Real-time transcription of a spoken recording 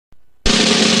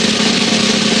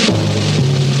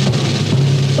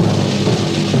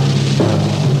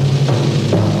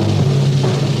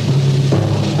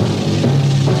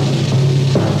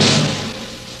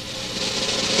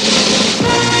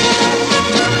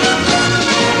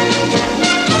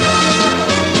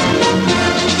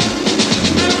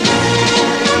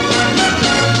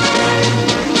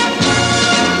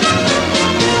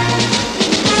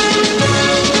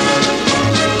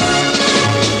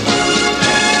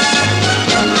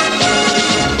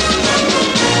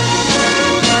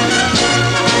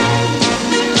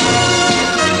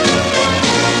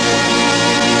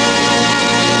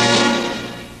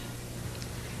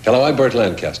I, Burt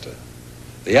Lancaster.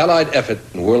 The Allied effort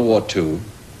in World War II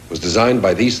was designed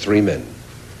by these three men: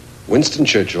 Winston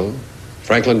Churchill,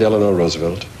 Franklin Delano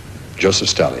Roosevelt, Joseph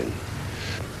Stalin.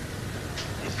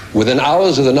 Within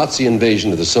hours of the Nazi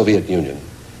invasion of the Soviet Union,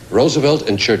 Roosevelt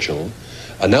and Churchill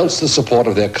announced the support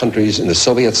of their countries in the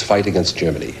Soviets' fight against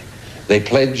Germany. They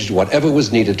pledged whatever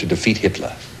was needed to defeat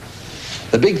Hitler.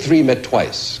 The big three met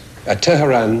twice, at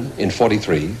Tehran in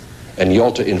 43 and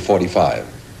Yalta in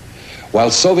 45. While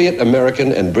Soviet,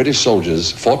 American, and British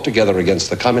soldiers fought together against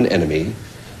the common enemy,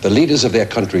 the leaders of their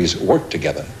countries worked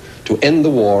together to end the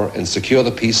war and secure the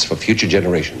peace for future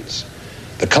generations.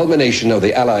 The culmination of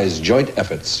the Allies' joint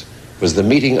efforts was the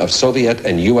meeting of Soviet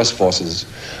and US forces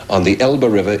on the Elbe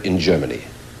River in Germany.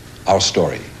 Our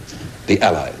story, the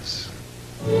Allies.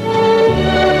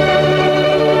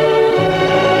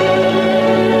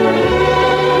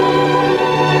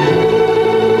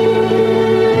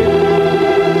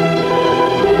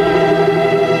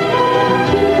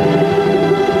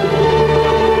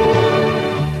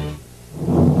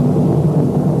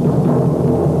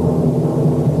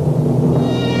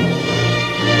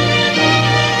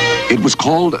 It was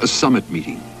called a summit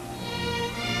meeting.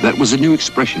 That was a new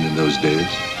expression in those days.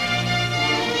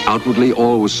 Outwardly,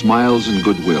 all was smiles and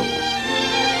goodwill.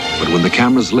 But when the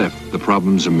cameras left, the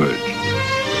problems emerged.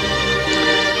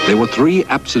 There were three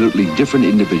absolutely different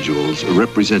individuals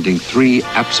representing three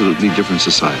absolutely different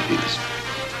societies.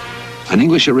 An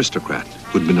English aristocrat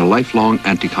who'd been a lifelong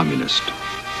anti-communist.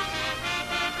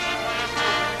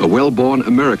 A well-born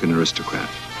American aristocrat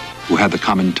who had the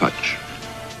common touch.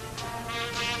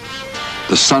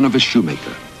 The son of a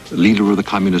shoemaker, the leader of the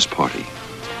Communist Party.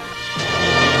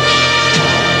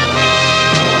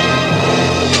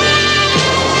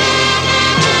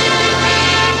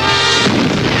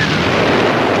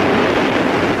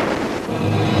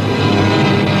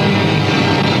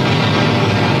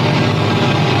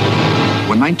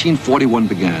 When 1941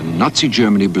 began, Nazi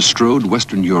Germany bestrode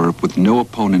Western Europe with no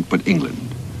opponent but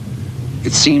England.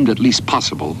 It seemed at least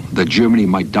possible that Germany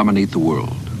might dominate the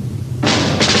world.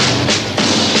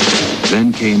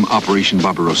 Then came Operation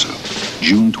Barbarossa,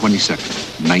 June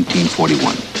 22nd,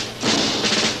 1941.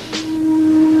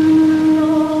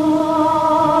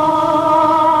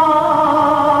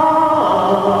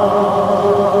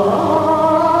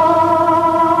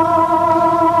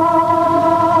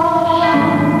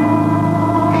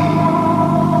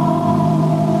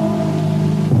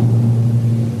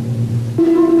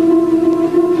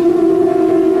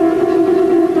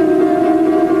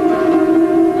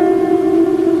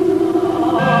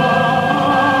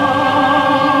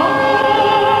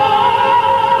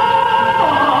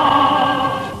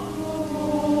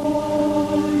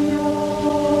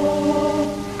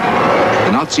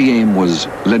 The Nazi aim was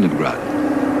Leningrad,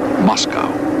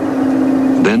 Moscow,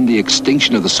 then the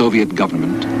extinction of the Soviet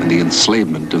government and the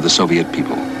enslavement of the Soviet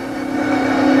people.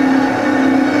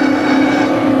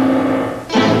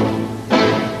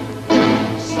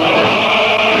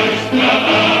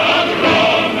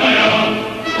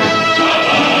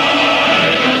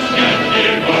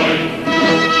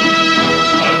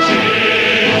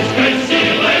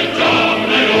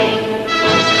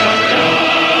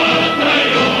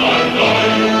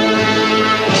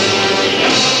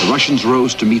 Russians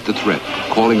rose to meet the threat,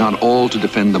 calling on all to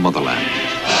defend the motherland.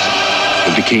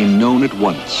 It became known at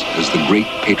once as the Great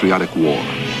Patriotic War.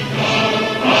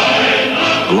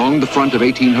 Along the front of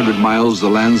 1,800 miles, the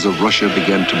lands of Russia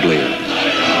began to blaze.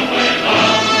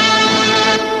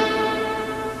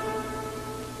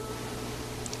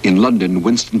 In London,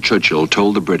 Winston Churchill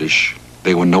told the British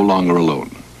they were no longer alone.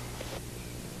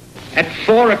 At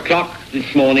 4 o'clock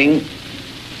this morning,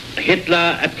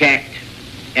 Hitler attacked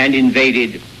and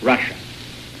invaded Russia.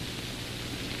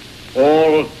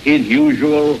 All his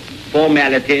usual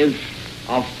formalities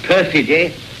of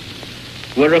perfidy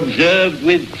were observed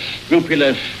with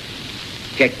scrupulous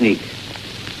technique.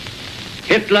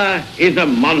 Hitler is a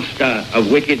monster of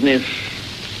wickedness,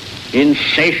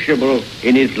 insatiable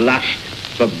in his lust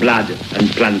for blood and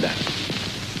plunder.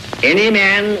 Any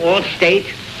man or state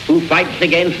who fights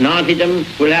against Nazism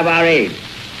will have our aid.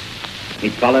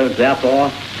 It follows,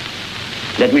 therefore,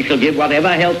 that we shall give whatever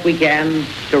help we can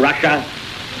to Russia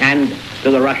and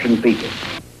to the Russian people.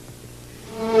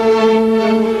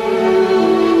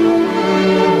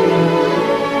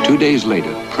 Two days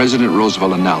later, President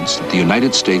Roosevelt announced that the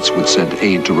United States would send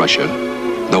aid to Russia,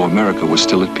 though America was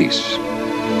still at peace.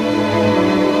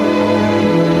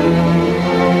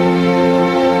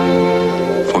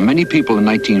 For many people in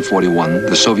 1941,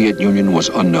 the Soviet Union was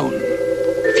unknown.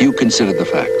 Few considered the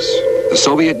facts. The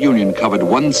Soviet Union covered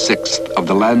 1/6 of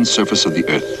the land surface of the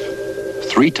Earth,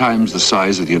 3 times the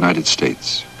size of the United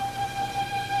States.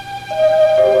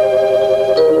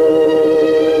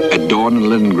 dawn in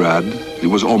Leningrad, it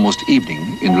was almost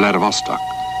evening in Vladivostok.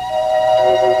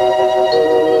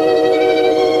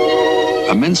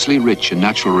 Immensely rich in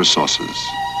natural resources,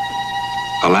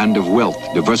 a land of wealth,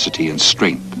 diversity, and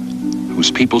strength, whose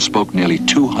people spoke nearly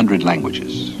 200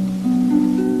 languages.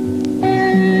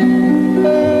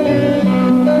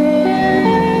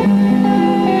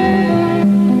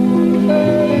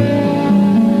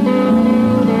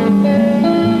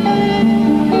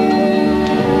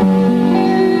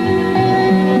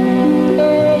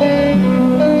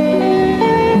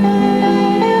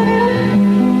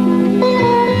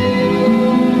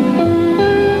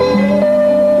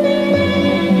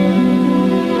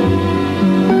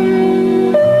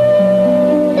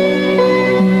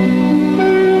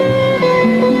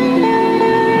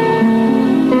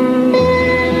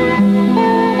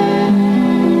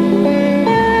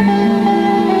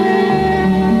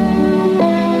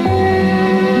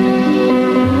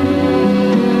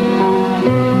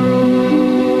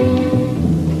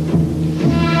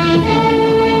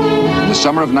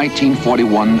 Summer of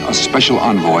 1941, a special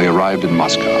envoy arrived in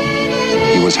Moscow.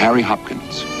 He was Harry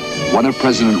Hopkins, one of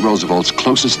President Roosevelt's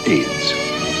closest aides.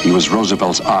 He was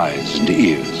Roosevelt's eyes and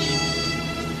ears.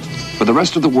 For the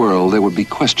rest of the world, there would be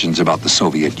questions about the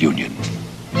Soviet Union.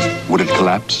 Would it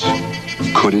collapse?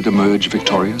 Could it emerge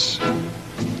victorious?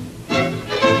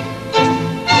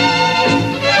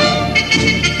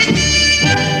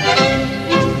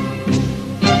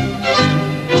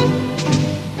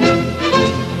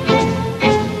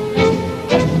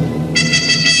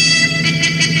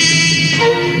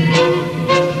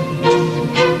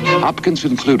 Hopkins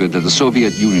concluded that the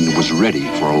Soviet Union was ready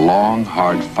for a long,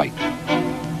 hard fight.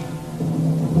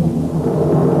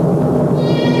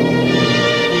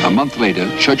 A month later,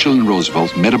 Churchill and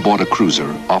Roosevelt met aboard a cruiser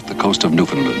off the coast of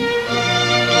Newfoundland.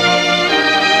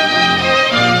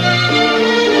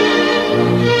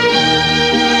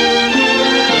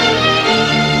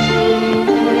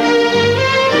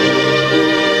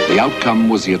 The outcome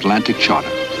was the Atlantic Charter,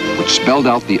 which spelled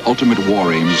out the ultimate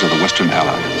war aims of the Western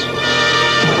Allies.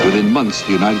 Within months,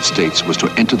 the United States was to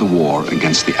enter the war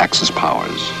against the Axis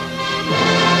powers.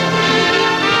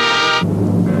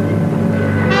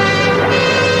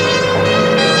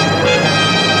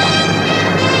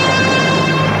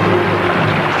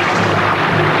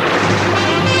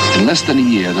 In less than a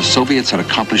year, the Soviets had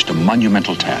accomplished a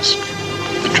monumental task: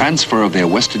 the transfer of their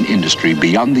Western industry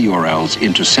beyond the Urals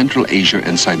into Central Asia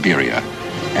and Siberia,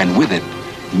 and with it,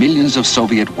 millions of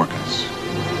Soviet workers.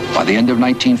 By the end of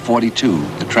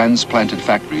 1942, the transplanted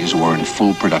factories were in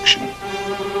full production.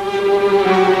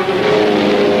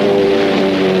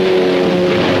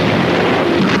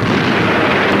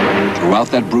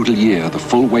 Throughout that brutal year, the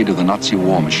full weight of the Nazi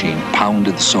war machine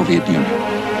pounded the Soviet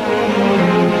Union.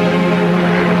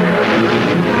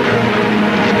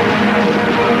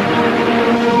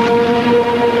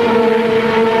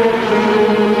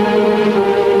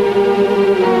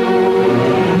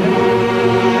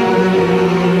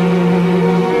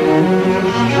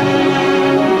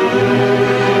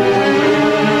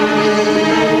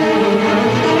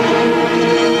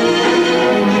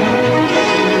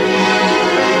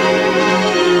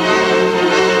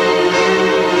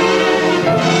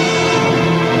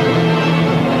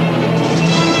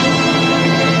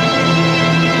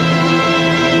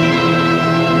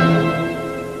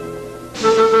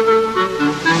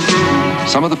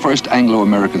 Some of the first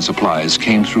Anglo-American supplies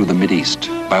came through the Mideast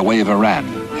by way of Iran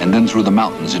and then through the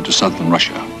mountains into southern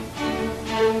Russia.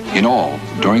 In all,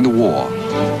 during the war,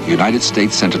 the United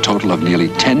States sent a total of nearly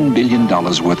 $10 billion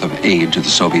worth of aid to the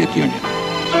Soviet Union.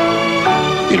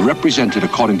 It represented,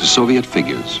 according to Soviet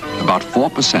figures, about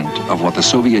 4% of what the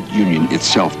Soviet Union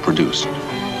itself produced.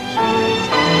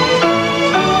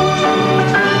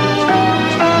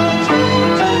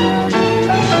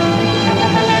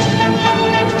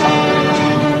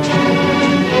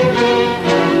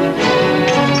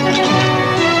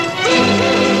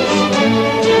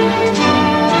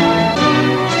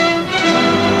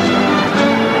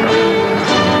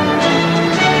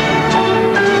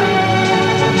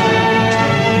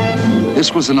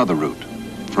 This was another route,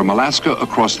 from Alaska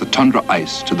across the tundra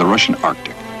ice to the Russian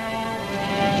Arctic.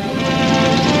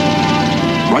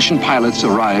 Russian pilots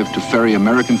arrived to ferry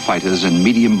American fighters and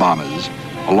medium bombers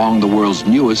along the world's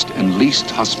newest and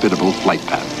least hospitable flight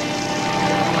path.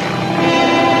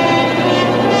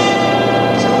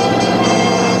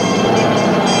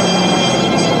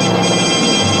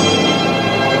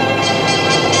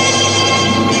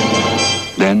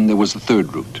 Then there was the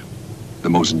third route, the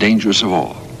most dangerous of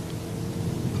all.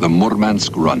 The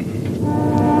Murmansk Run.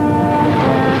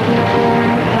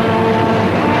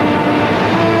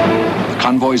 The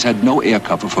convoys had no air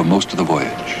cover for most of the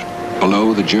voyage.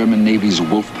 Below, the German Navy's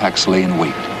wolf packs lay in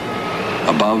wait.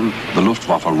 Above, the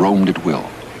Luftwaffe roamed at will.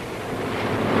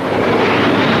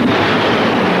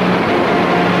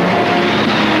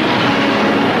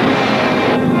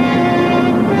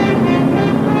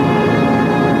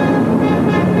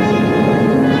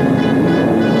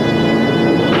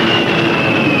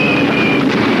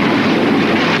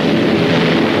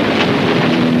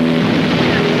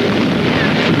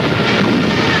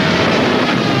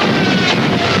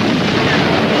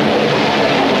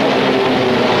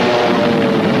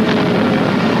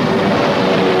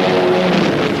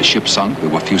 The ship sunk, there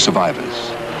were few survivors.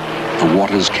 The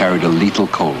waters carried a lethal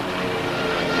cold.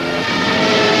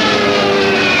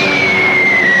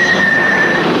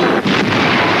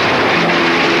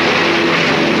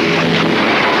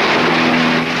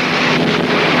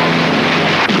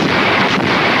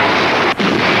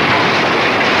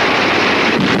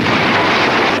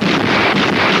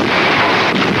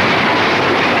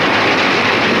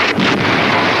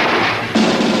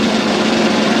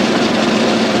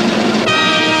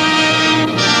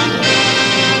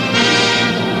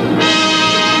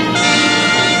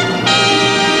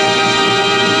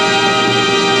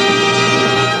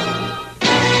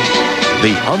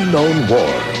 The unknown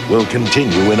war will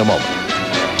continue in a moment.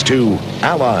 To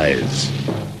Allies.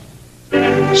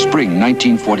 Spring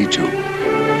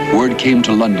 1942. Word came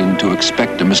to London to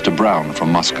expect a Mr. Brown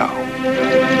from Moscow.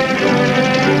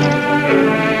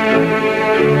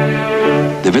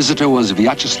 The visitor was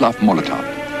Vyacheslav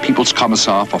Molotov, People's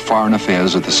Commissar for Foreign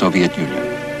Affairs of the Soviet Union.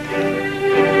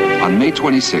 On May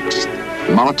 26th,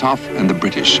 Molotov and the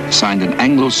British signed an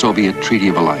Anglo-Soviet Treaty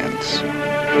of Alliance.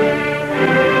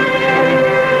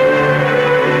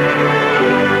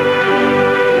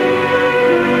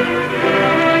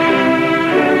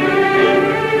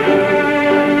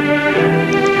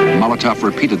 Molotov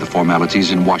repeated the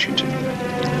formalities in Washington,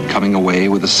 coming away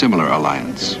with a similar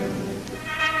alliance.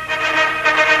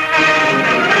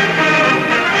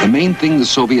 The main thing the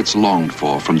Soviets longed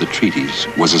for from the treaties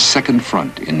was a second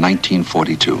front in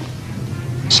 1942,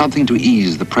 something to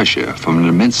ease the pressure from an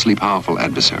immensely powerful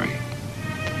adversary.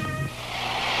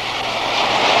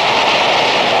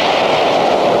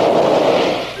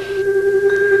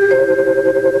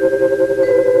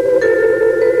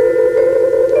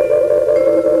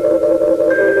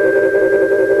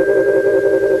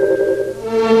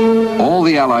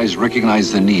 The Allies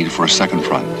recognized the need for a second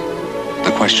front.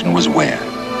 The question was where,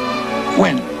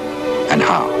 when, and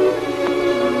how.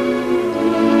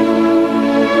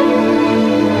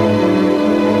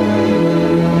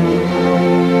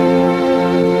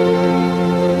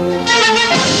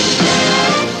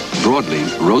 Broadly,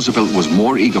 Roosevelt was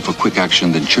more eager for quick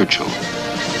action than Churchill.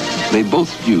 They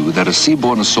both knew that a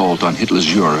seaborne assault on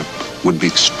Hitler's Europe would be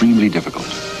extremely difficult.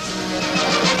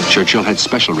 Churchill had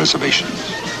special reservations.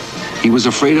 He was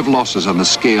afraid of losses on the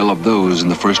scale of those in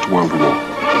the First World War,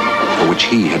 for which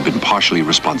he had been partially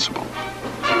responsible.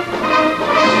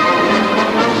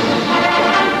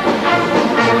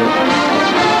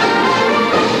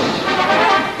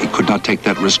 He could not take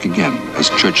that risk again, as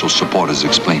Churchill's supporters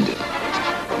explained it.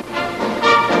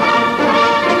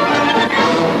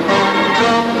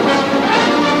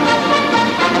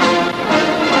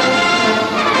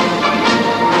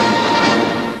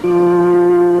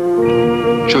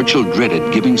 Churchill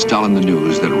dreaded giving Stalin the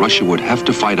news that Russia would have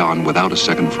to fight on without a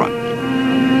second front.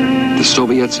 The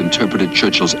Soviets interpreted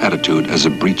Churchill's attitude as a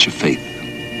breach of faith.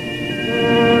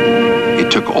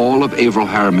 It took all of Averell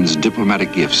Harriman's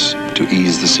diplomatic gifts to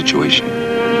ease the situation.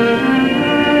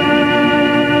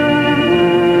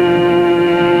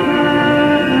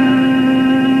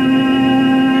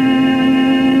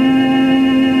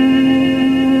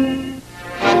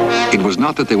 It was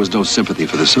not that there was no sympathy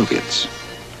for the Soviets.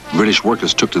 British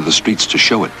workers took to the streets to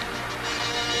show it.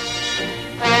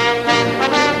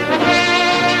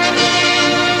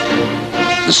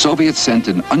 The Soviets sent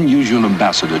an unusual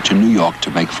ambassador to New York to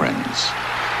make friends.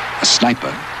 A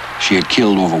sniper, she had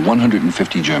killed over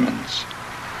 150 Germans.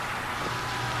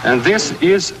 And this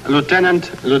is Lieutenant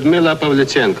Ludmila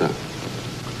Pavlyuchenko.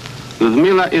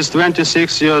 Ludmila is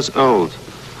 26 years old.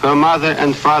 Her mother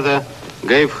and father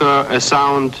gave her a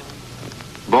sound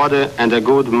body and a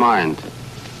good mind,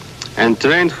 and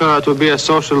trained her to be a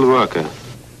social worker.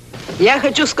 Я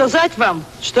хочу сказать вам,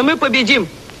 что мы победим.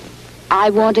 I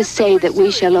want to say that we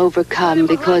shall overcome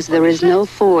because there is no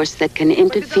force that can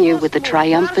interfere with the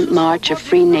triumphant march of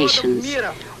free nations.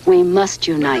 We must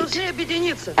unite.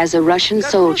 As a Russian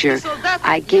soldier,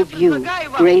 I give you,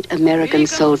 great American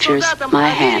soldiers, my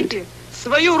hand.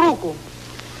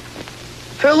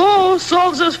 Fellow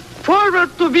soldiers,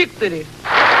 forward to victory.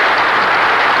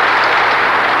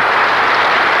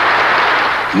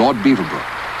 Lord Beaverbrook,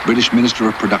 British Minister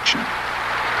of Production.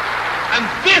 And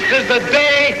this is the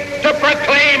day to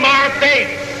proclaim our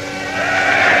faith.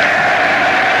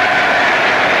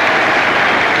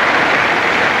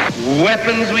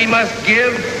 Weapons we must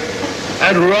give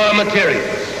and raw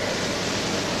materials.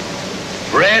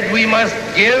 Bread we must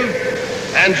give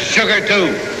and sugar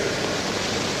too.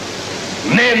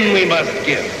 Men we must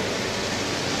give,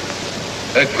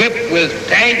 equipped with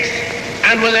tanks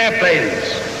and with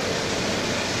airplanes.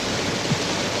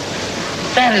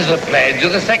 That is the pledge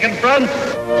of the Second Front.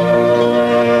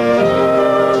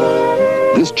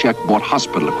 This check bought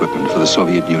hospital equipment for the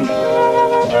Soviet Union.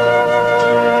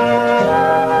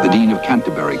 The Dean of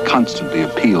Canterbury constantly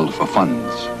appealed for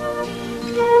funds.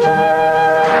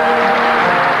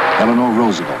 Eleanor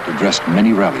Roosevelt addressed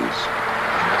many rallies.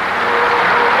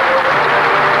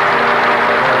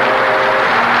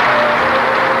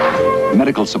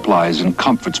 Medical supplies and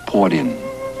comforts poured in,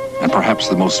 and perhaps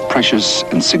the most precious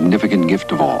and significant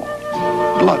gift of all,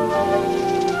 blood.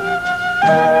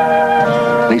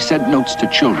 They sent notes to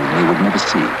children they would never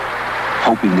see,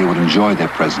 hoping they would enjoy their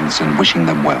presence and wishing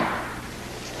them well.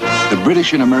 The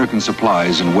British and American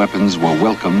supplies and weapons were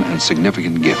welcome and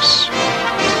significant gifts,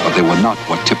 but they were not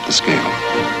what tipped the scale.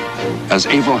 As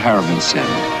Averell Harriman said,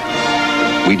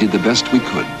 "We did the best we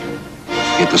could,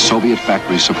 yet the Soviet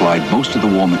factories supplied most of the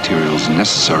war materials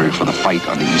necessary for the fight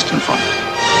on the Eastern Front."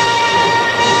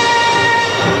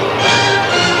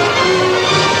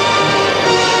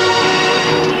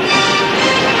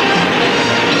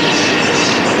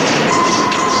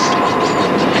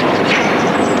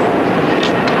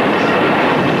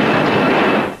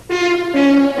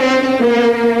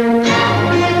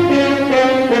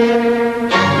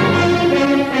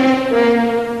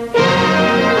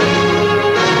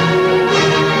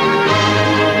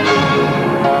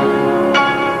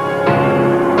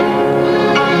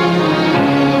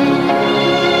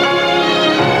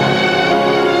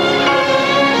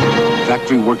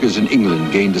 Factory workers in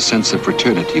England gained a sense of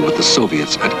fraternity with the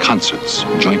Soviets at concerts,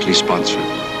 jointly sponsored.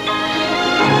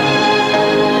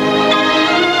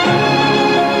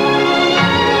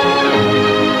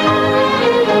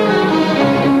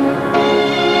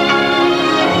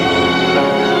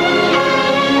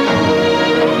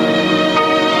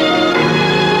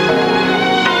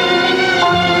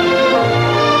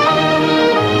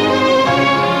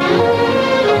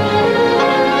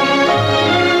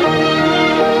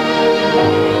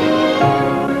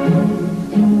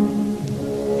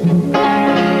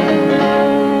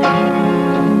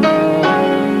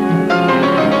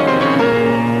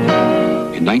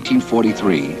 In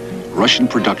 1943, Russian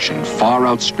production far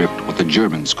outstripped what the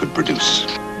Germans could produce.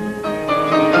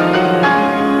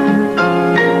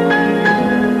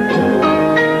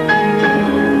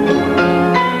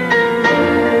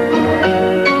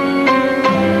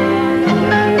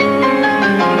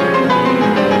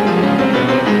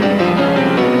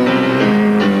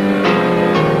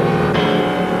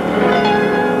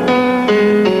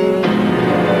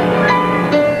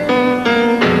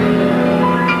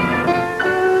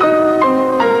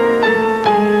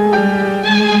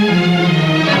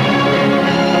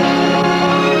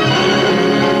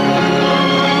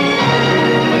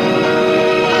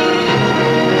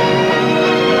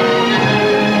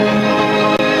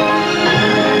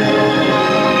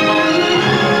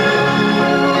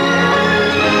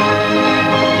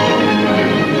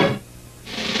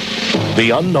 The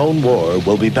Unknown War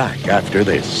will be back after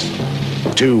this.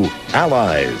 To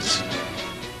Allies.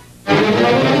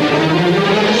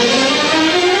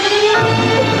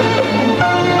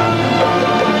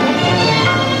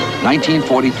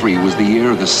 1943 was the year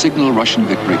of the signal Russian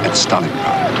victory at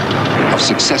Stalingrad, of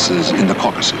successes in the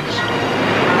Caucasus,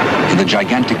 in the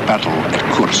gigantic battle at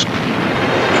Kursk,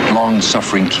 at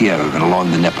long-suffering Kiev and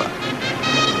along the Dnieper.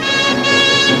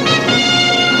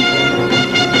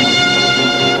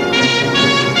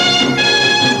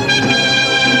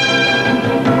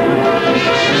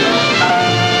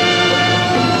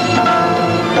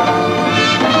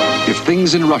 If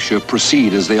things in Russia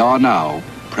proceed as they are now,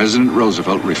 President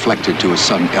Roosevelt reflected to his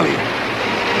son Elliot,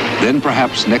 then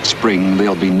perhaps next spring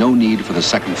there'll be no need for the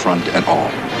Second Front at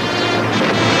all.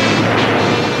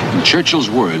 In Churchill's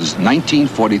words,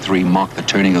 1943 marked the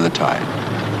turning of the tide.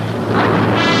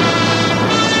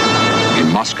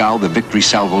 In Moscow, the victory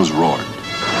salvos roared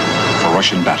for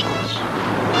Russian battles.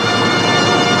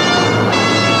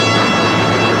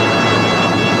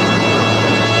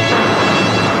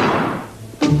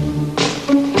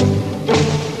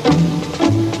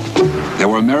 There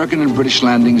were American and British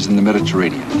landings in the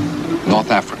Mediterranean,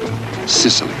 North Africa,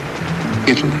 Sicily,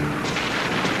 Italy.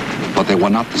 But they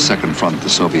were not the Second Front the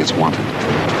Soviets wanted.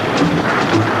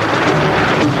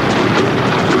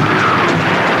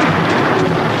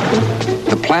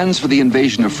 The plans for the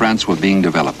invasion of France were being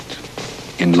developed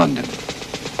in London,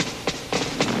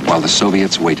 while the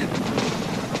Soviets waited.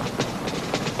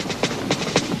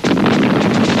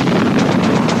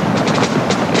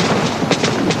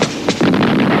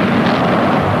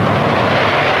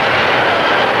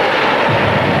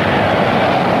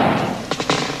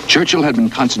 Churchill had been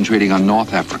concentrating on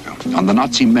North Africa, on the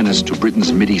Nazi menace to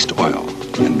Britain's Mideast oil,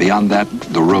 and beyond that,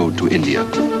 the road to India.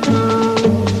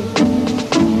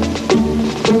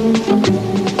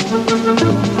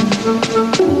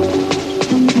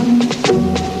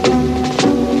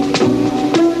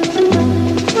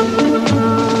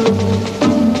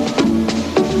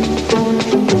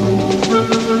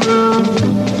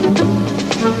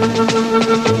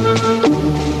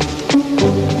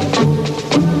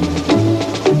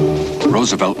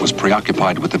 Roosevelt was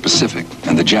preoccupied with the Pacific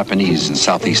and the Japanese in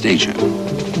Southeast Asia.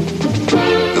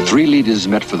 The three leaders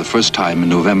met for the first time in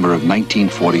November of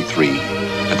 1943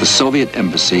 at the Soviet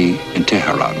embassy in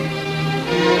Tehran.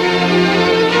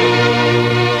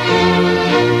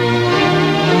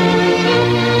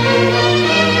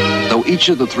 Though each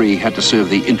of the three had to serve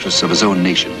the interests of his own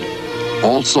nation,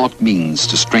 all sought means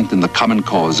to strengthen the common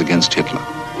cause against Hitler.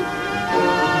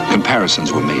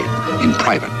 Comparisons were made in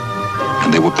private,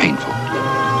 and they were painful.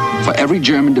 For every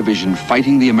German division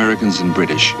fighting the Americans and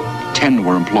British, 10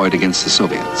 were employed against the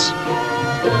Soviets.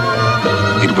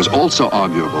 It was also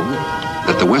arguable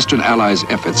that the Western Allies'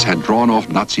 efforts had drawn off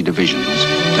Nazi divisions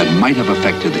that might have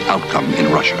affected the outcome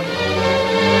in Russia.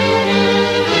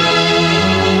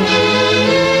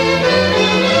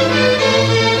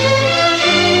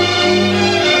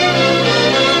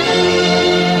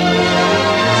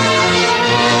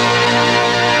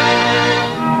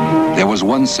 There was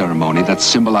one ceremony that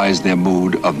symbolized their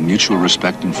mood of mutual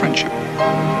respect and friendship.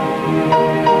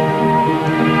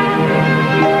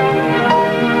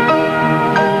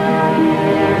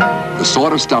 The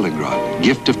Sword of Stalingrad,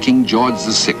 gift of King George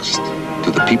VI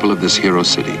to the people of this hero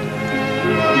city.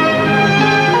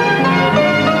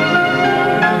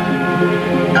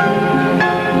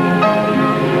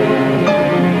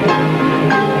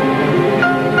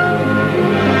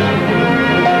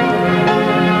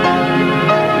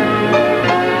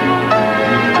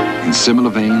 In similar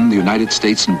vein, the United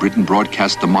States and Britain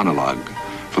broadcast the monologue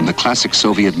from the classic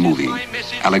Soviet movie,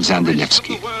 Alexander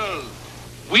Nevsky.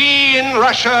 We in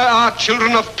Russia are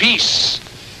children of peace.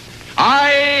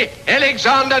 I,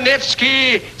 Alexander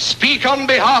Nevsky, speak on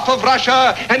behalf of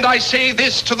Russia, and I say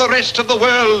this to the rest of the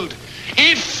world.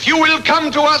 If you will come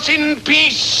to us in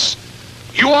peace,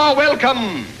 you are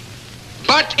welcome.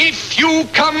 But if you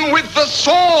come with the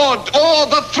sword or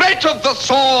the threat of the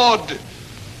sword,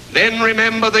 then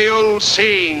remember the old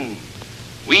saying.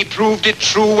 We proved it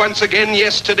true once again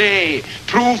yesterday,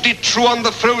 proved it true on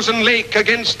the frozen lake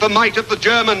against the might of the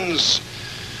Germans.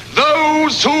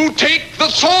 Those who take the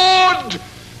sword,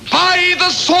 by the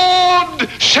sword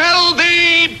shall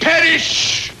they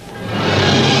perish.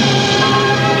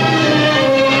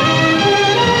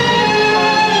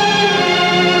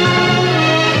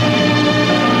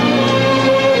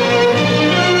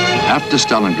 After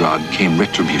Stalingrad came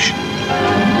retribution.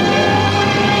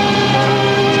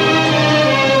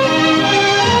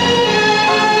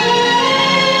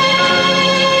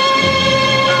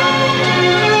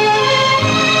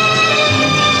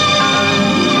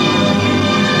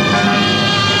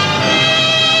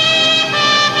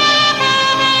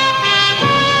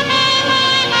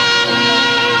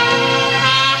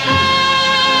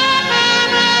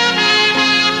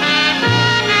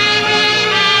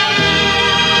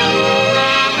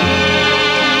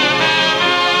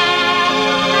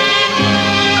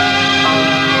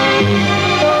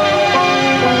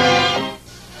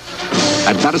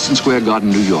 At Madison Square Garden,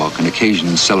 New York, an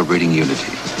occasion celebrating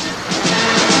unity.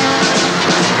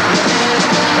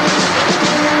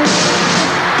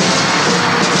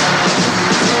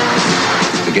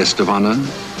 The guest of honor,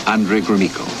 Andrei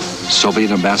Gromyko,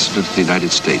 Soviet ambassador to the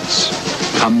United States,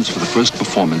 comes for the first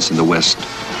performance in the West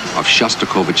of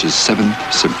Shostakovich's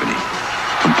 7th Symphony,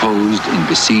 composed in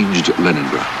besieged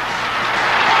Leningrad.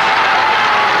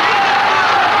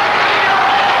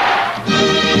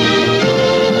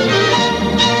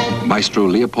 Maestro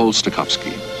Leopold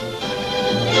Stokowski.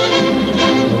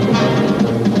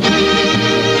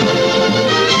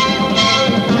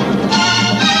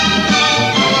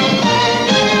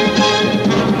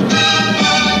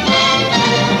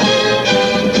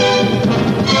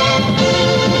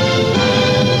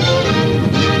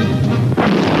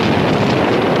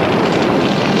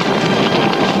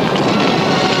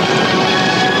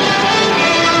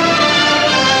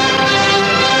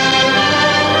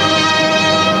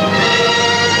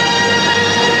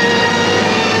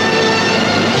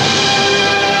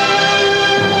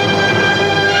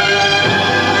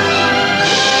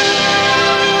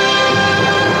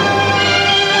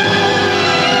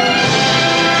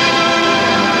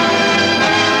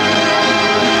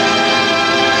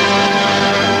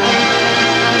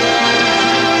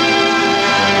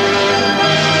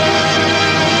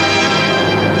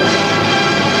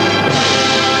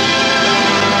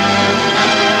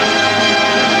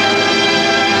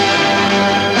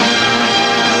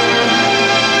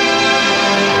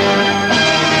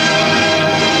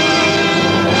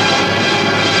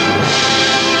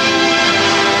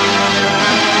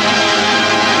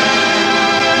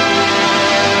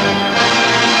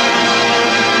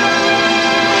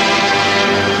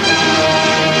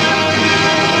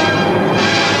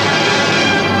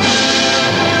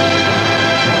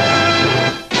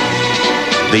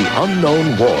 The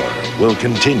unknown war will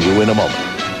continue in a moment.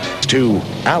 To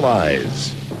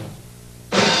Allies.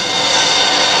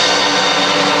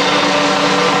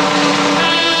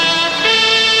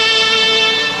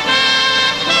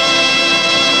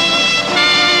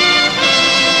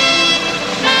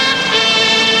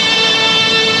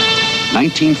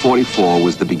 (1944)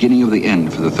 was the beginning of the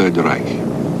end for the Third Reich.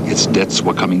 Its debts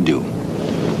were coming due.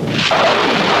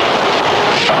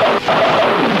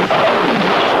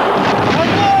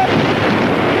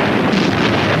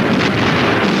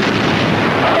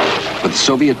 For the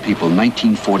Soviet people,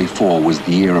 1944 was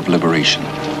the year of liberation,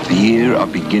 the year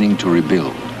of beginning to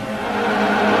rebuild.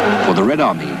 For the Red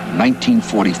Army,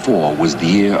 1944 was the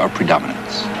year of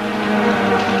predominance.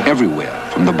 Everywhere,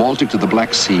 from the Baltic to the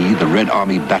Black Sea, the Red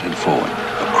Army battered forward,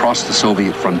 across the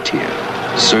Soviet frontier,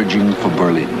 surging for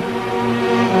Berlin.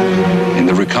 In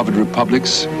the recovered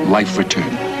republics, life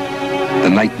returned. The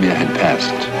nightmare had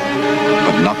passed,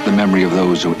 but not the memory of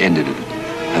those who ended it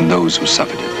and those who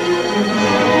suffered it.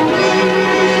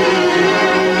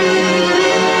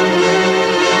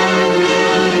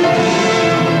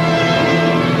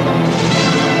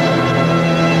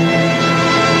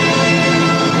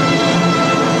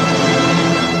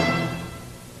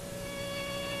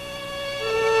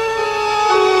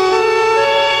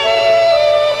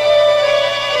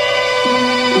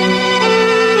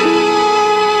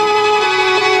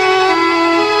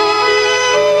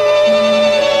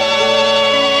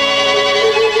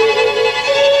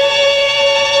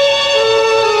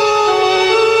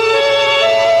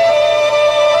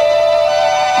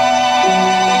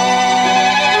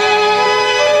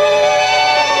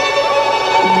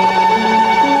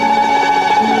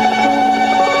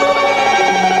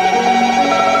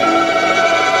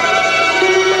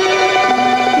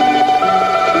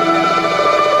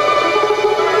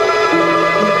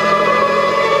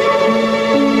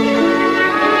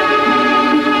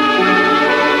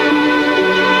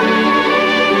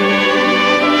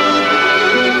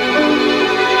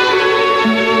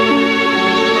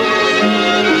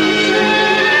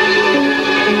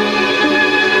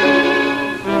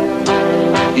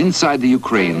 Inside the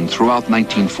Ukraine, throughout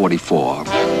 1944,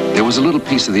 there was a little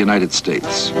piece of the United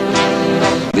States.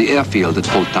 The airfield at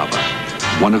Poltava,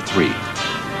 one of 3.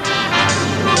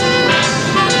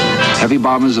 Heavy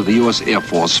bombers of the U.S. Air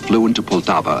Force flew into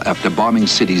Poltava after bombing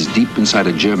cities deep inside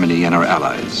of Germany and our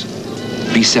allies.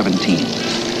 B-17,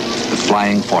 the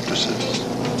flying fortresses.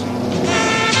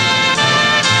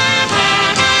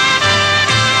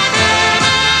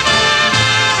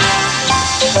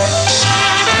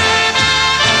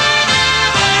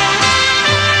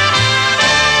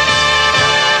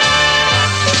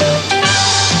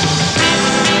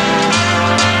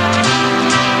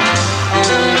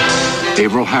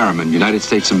 Averell Harriman, United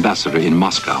States Ambassador in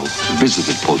Moscow,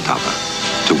 visited Poltava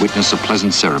to witness a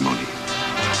pleasant ceremony.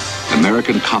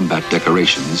 American combat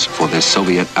decorations for their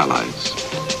Soviet allies.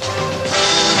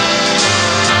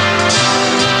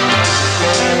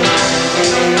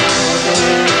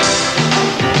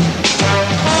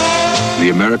 The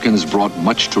Americans brought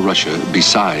much to Russia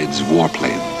besides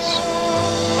warplanes.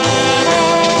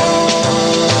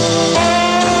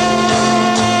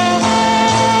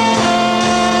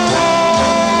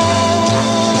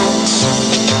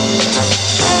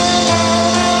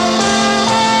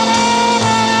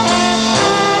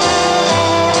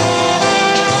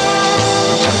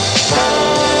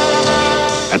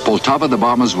 At Poltava, the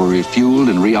bombers were refueled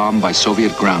and rearmed by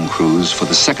Soviet ground crews for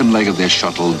the second leg of their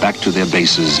shuttle back to their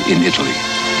bases in Italy.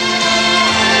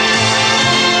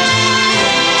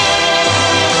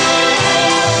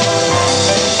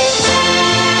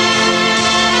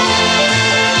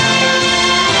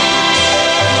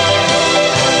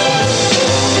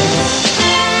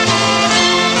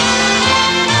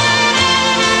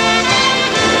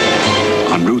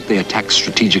 En route, they attacked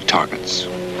strategic targets.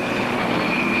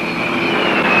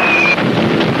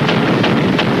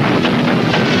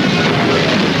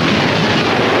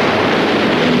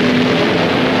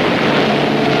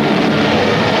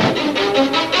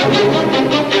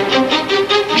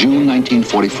 June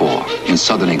 1944, in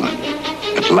southern England.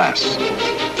 At last,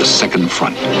 the second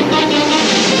front.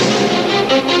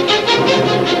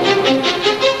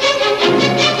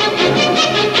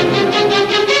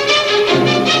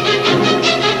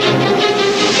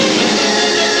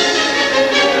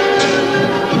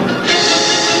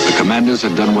 The commanders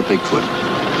had done what they could.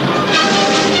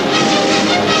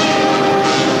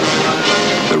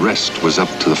 The rest was up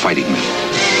to the fighting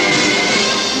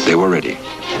men. They were ready.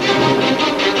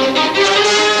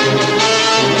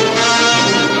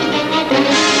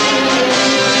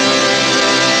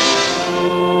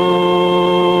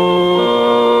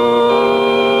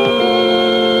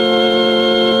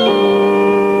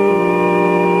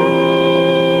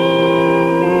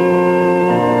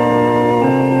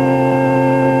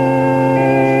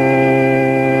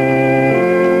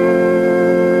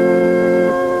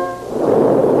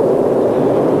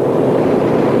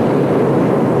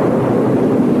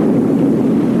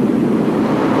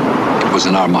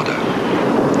 an armada,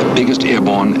 the biggest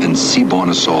airborne and seaborne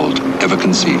assault ever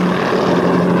conceived.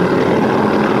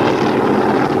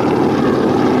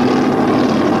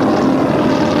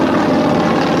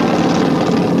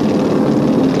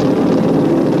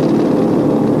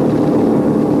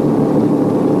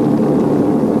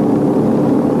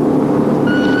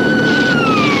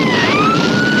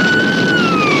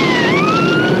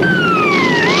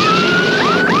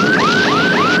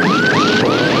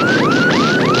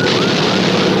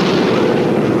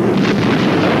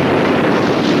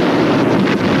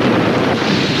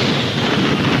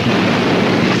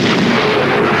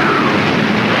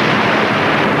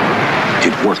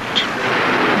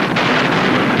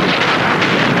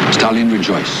 Stalin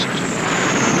rejoiced.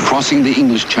 Crossing the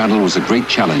English Channel was a great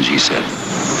challenge, he said.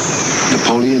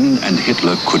 Napoleon and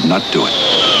Hitler could not do it.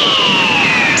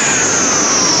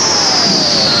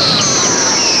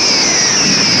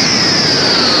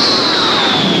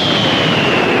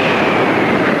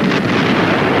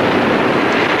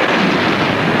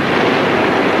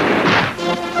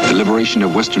 The liberation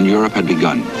of Western Europe had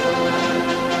begun.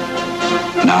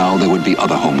 Now there would be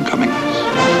other homecomings.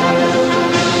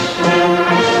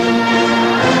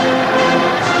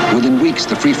 Within weeks,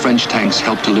 the Free French tanks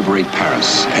helped to liberate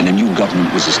Paris, and a new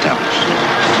government was established.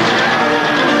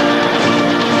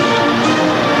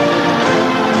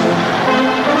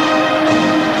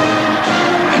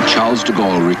 And Charles de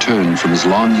Gaulle returned from his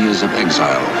long years of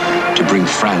exile to bring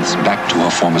France back to her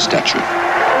former stature.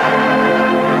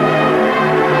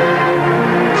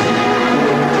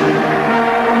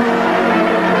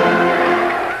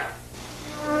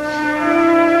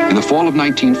 In the fall of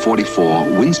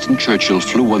 1944, Winston Churchill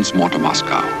flew once more to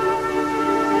Moscow.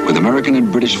 With American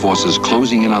and British forces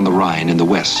closing in on the Rhine in the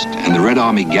west and the Red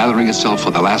Army gathering itself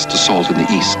for the last assault in the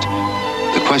east,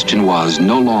 the question was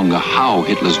no longer how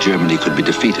Hitler's Germany could be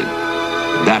defeated.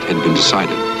 That had been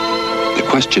decided. The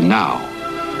question now,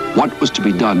 what was to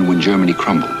be done when Germany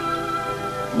crumbled?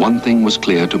 One thing was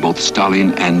clear to both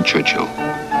Stalin and Churchill.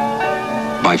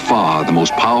 By far the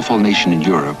most powerful nation in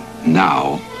Europe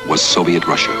now was Soviet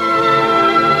Russia.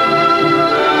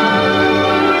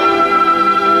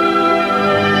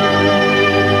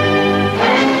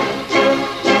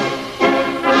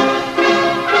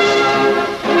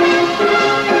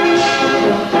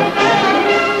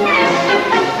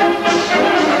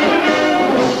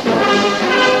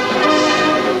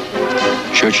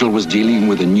 Churchill was dealing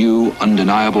with a new,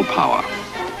 undeniable power.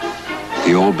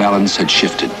 The old balance had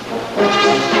shifted.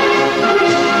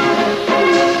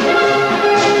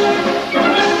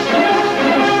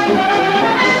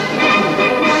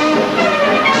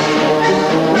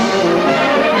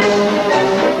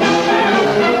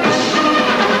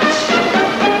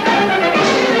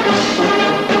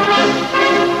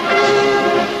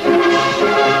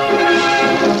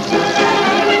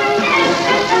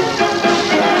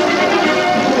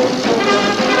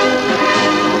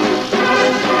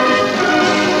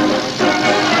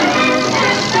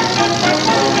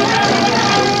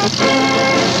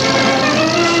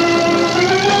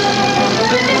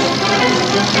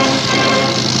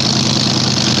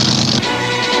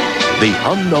 The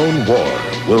unknown war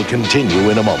will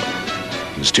continue in a moment.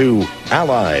 It's to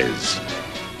Allies.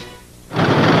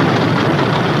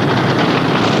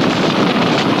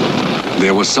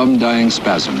 There were some dying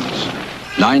spasms.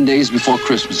 9 days before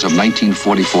Christmas of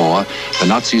 1944, the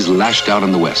Nazis lashed out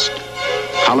in the west.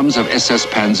 Columns of SS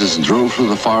panzers drove through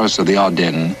the forests of the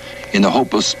Ardennes in the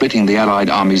hope of splitting the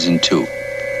Allied armies in two.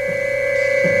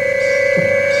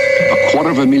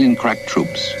 250,000 crack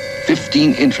troops,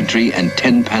 15 infantry and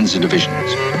 10 panzer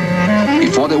divisions.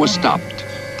 Before they were stopped,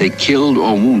 they killed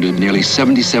or wounded nearly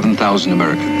 77,000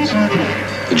 Americans.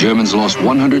 The Germans lost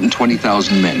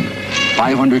 120,000 men,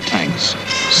 500 tanks,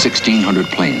 1,600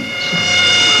 planes.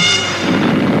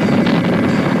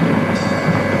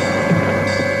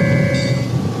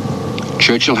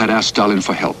 Churchill had asked Stalin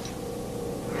for help.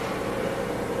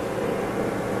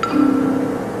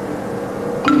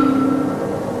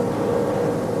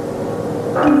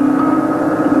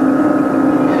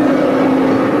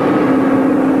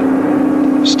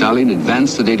 Stalin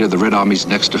advanced the date of the Red Army's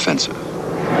next offensive.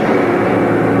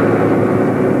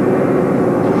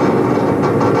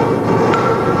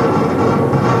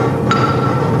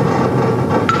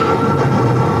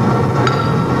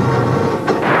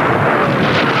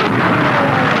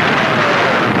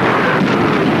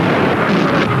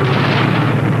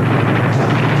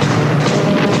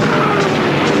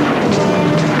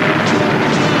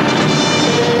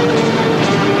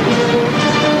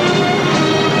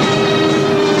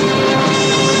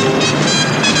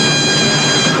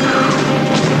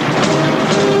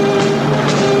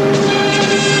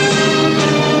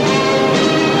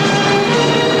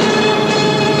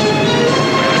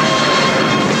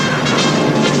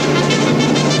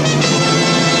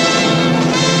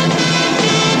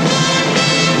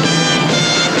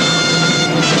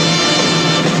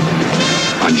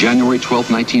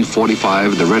 12,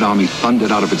 1945, the Red Army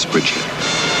thundered out of its bridgehead.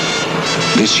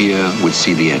 This year would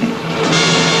see the end.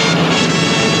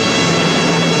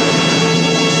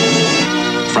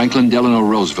 Franklin Delano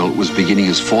Roosevelt was beginning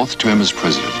his 4th term as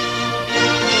president.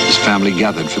 His family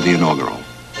gathered for the inaugural.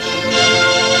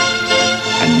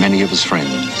 And many of his friends.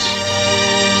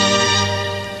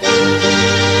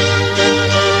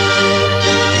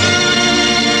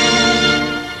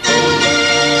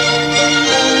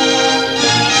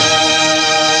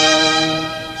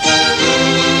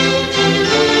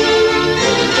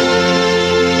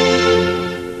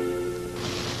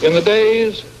 In the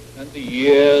days and the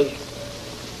years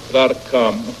that are to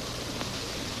come,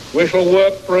 we shall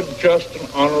work for a just and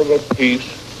honorable peace,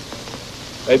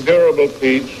 a durable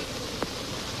peace.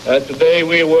 As today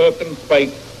we work and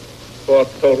fight for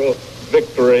total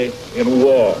victory in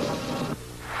war.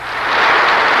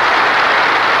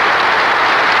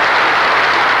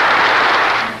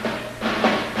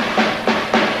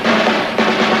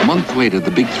 A month later,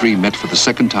 the Big Three met for the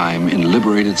second time in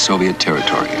liberated Soviet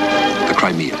territory, the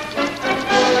Crimea.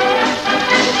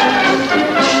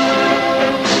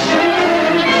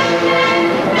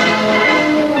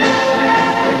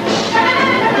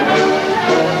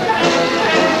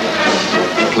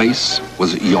 The place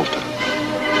was Yalta.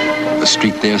 The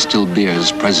street there still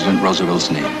bears President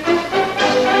Roosevelt's name.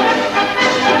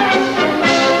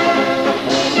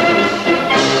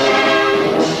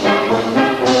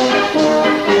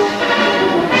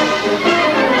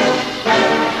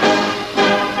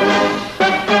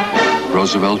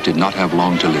 Roosevelt did not have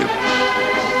long to live.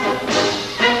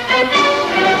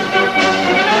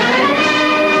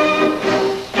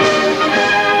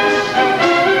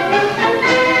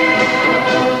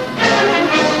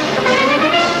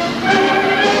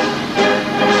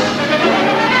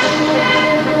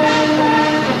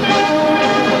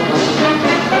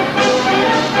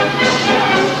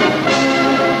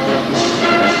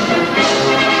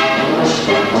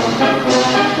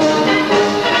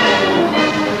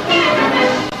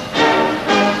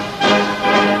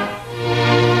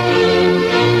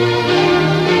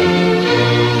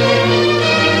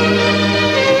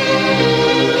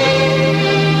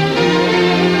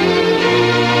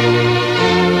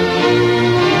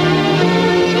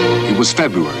 It was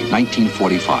February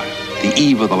 1945, the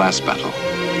eve of the last battle.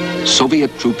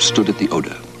 Soviet troops stood at the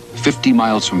Oder, 50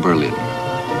 miles from Berlin.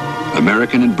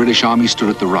 American and British armies stood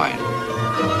at the Rhine.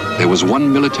 There was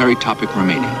one military topic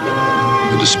remaining,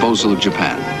 the disposal of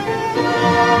Japan.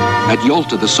 At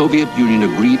Yalta, the Soviet Union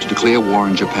agreed to declare war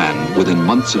on Japan within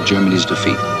months of Germany's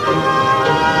defeat.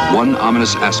 One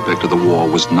ominous aspect of the war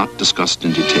was not discussed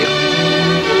in detail.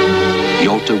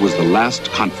 Yalta was the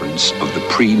last conference of the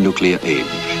pre-nuclear age.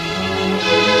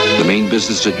 The main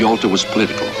business at Yalta was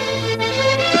political,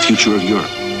 the future of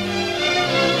Europe.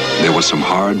 There were some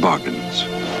hard bargains.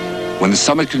 When the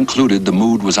summit concluded, the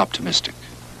mood was optimistic.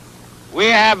 We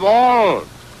have all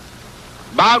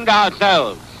bound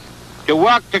ourselves to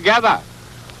work together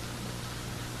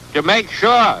to make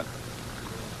sure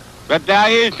that there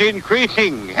is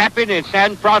increasing happiness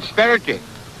and prosperity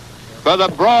for the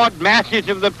broad masses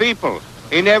of the people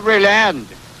in every land,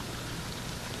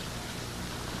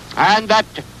 and that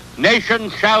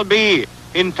nations shall be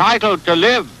entitled to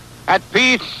live at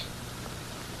peace,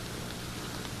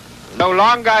 no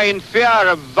longer in fear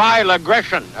of vile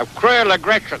aggression, of cruel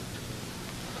aggression,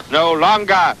 no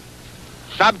longer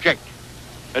subject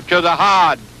to the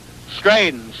hard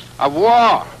strains of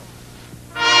war.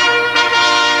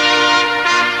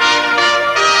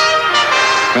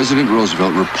 President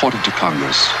Roosevelt reported to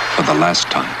Congress for the last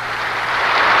time.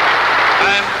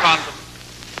 I am confident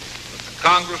that the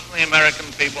Congress and the American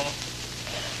people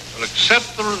will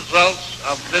accept the results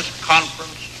of this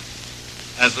conference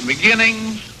as the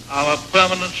beginnings of a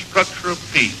permanent structure of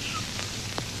peace,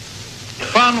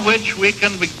 upon which we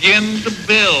can begin to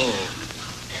build,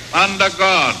 under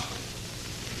God,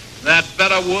 that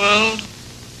better world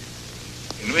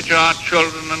in which our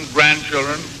children and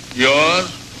grandchildren,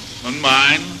 yours and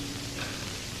mine,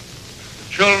 the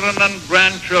children and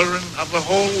grandchildren of the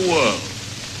whole world,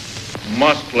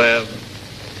 must live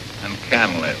and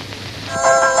can live.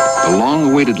 The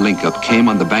long-awaited link-up came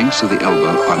on the banks of the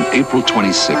Elbe on April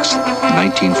 26,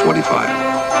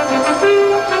 1945.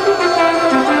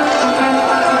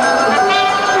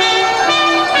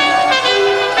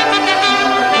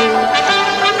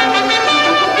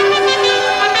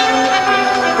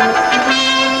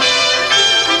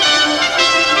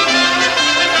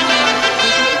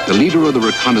 The leader of the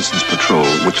reconnaissance patrol,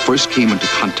 which first came into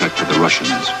contact with the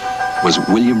Russians, was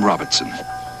William Robertson.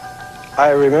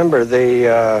 I remember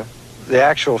the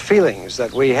actual feelings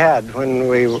that we had when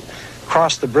we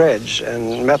crossed the bridge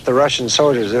and met the Russian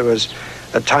soldiers, it was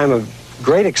a time of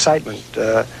great excitement.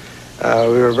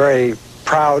 We were very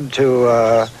proud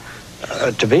to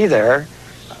be there.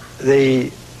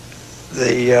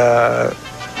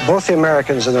 Both the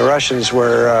Americans and the Russians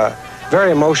were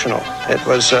very emotional. It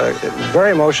was a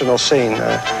very emotional scene.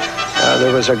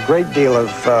 There was a great deal of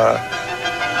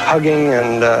hugging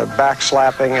and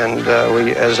backslapping, and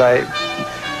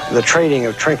the trading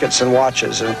of trinkets and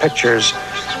watches and pictures.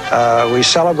 We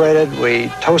celebrated,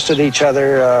 we toasted each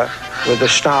other with the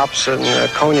schnapps and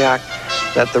cognac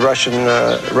that the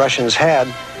Russians had,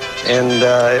 and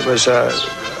it was a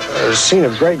scene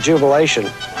of great jubilation.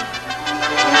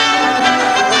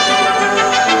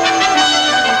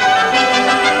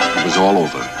 It was all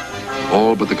over.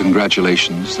 All but the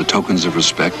congratulations, the tokens of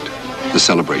respect, the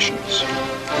celebrations.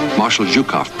 Marshal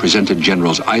Zhukov presented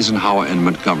Generals Eisenhower and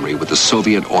Montgomery with the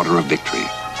Soviet Order of Victory.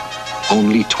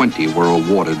 Only 20 were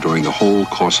awarded during the whole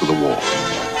course of the war.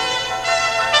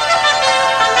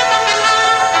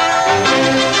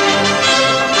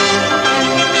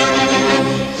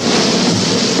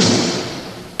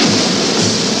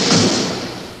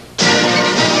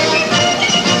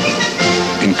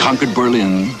 In conquered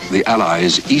Berlin, the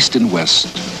Allies, east and west,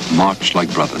 marched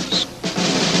like brothers.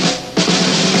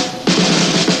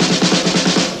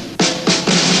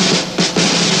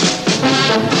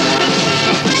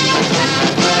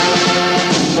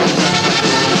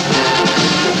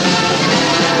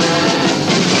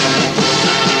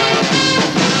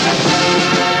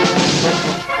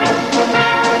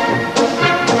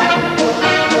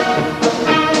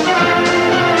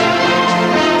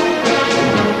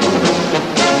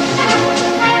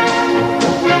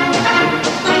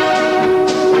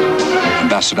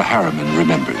 Ambassador Harriman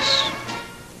remembers.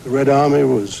 The Red Army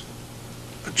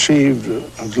achieved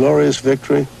a glorious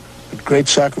victory at great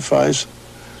sacrifice,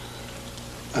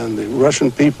 and the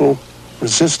Russian people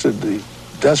resisted the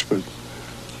desperate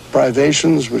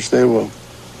privations which they were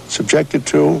subjected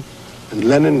to in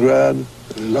Leningrad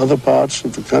and in other parts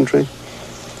of the country.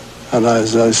 And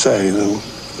as I say,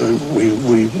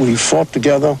 we fought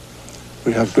together.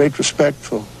 We have great respect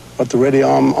for what the Red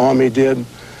Army did.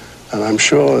 And I'm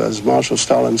sure, as Marshal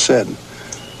Stalin said,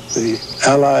 the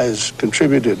Allies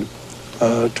contributed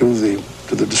to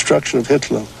the destruction of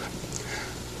Hitler.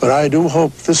 But I do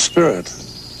hope this spirit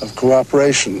of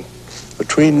cooperation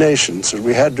between nations that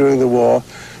we had during the war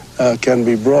can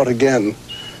be brought again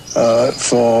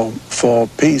for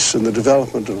peace and the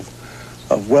development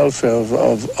of welfare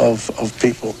of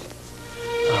people.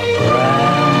 A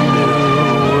brand new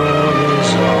world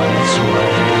is on its way.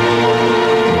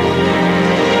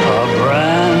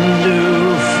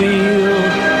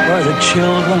 The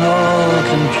children all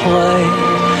can play,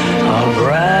 a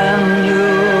brand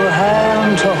new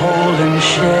hand to hold and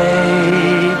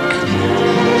shake,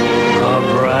 a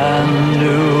brand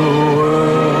new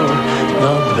world,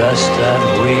 the best that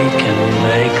we can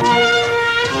make.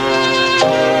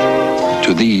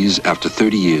 To these, after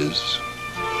 30 years,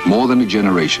 more than a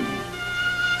generation,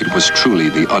 it was truly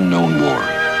the unknown war.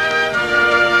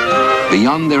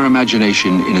 Beyond their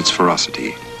imagination in its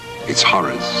ferocity, its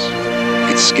horrors,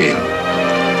 its scale.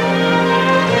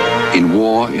 In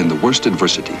war, in the worst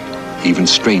adversity, even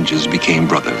strangers became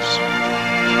brothers.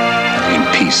 In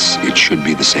peace, it should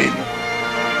be the same.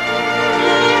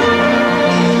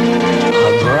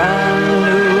 A brand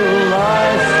new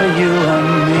life for you and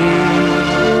me,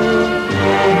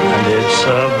 and it's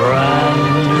a brand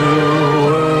new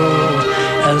world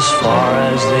as far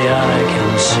as the eye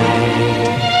can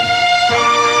see.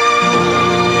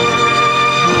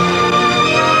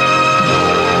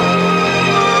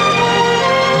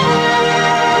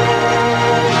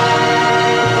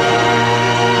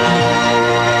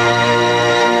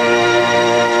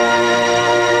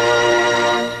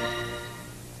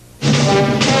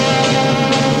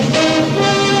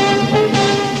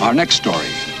 Our next story,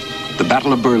 the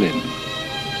Battle of Berlin.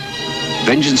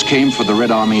 Vengeance came for the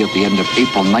Red Army at the end of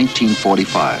April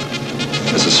 1945,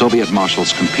 as the Soviet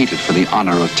marshals competed for the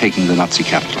honor of taking the Nazi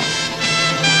capital.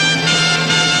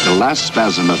 The last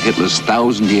spasm of Hitler's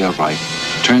 1,000-year Reich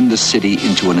turned the city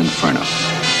into an inferno.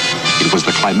 It was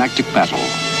the climactic battle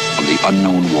of the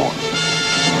unknown war.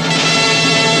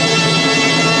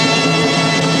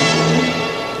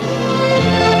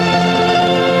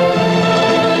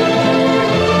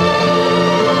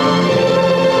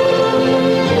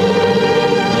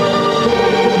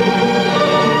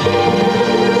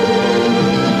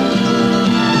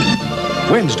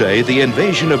 Wednesday, the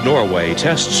invasion of Norway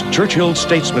tests Churchill's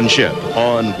statesmanship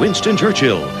on Winston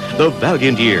Churchill, The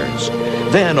Valiant Years.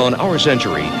 Then on Our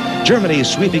Century, Germany's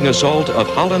sweeping assault of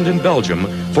Holland and Belgium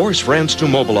forced France to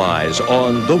mobilize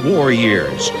on the war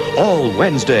years, all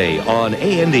Wednesday on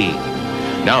A&E.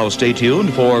 Now stay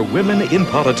tuned for Women in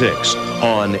Politics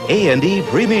on A&E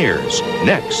Premieres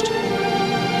next.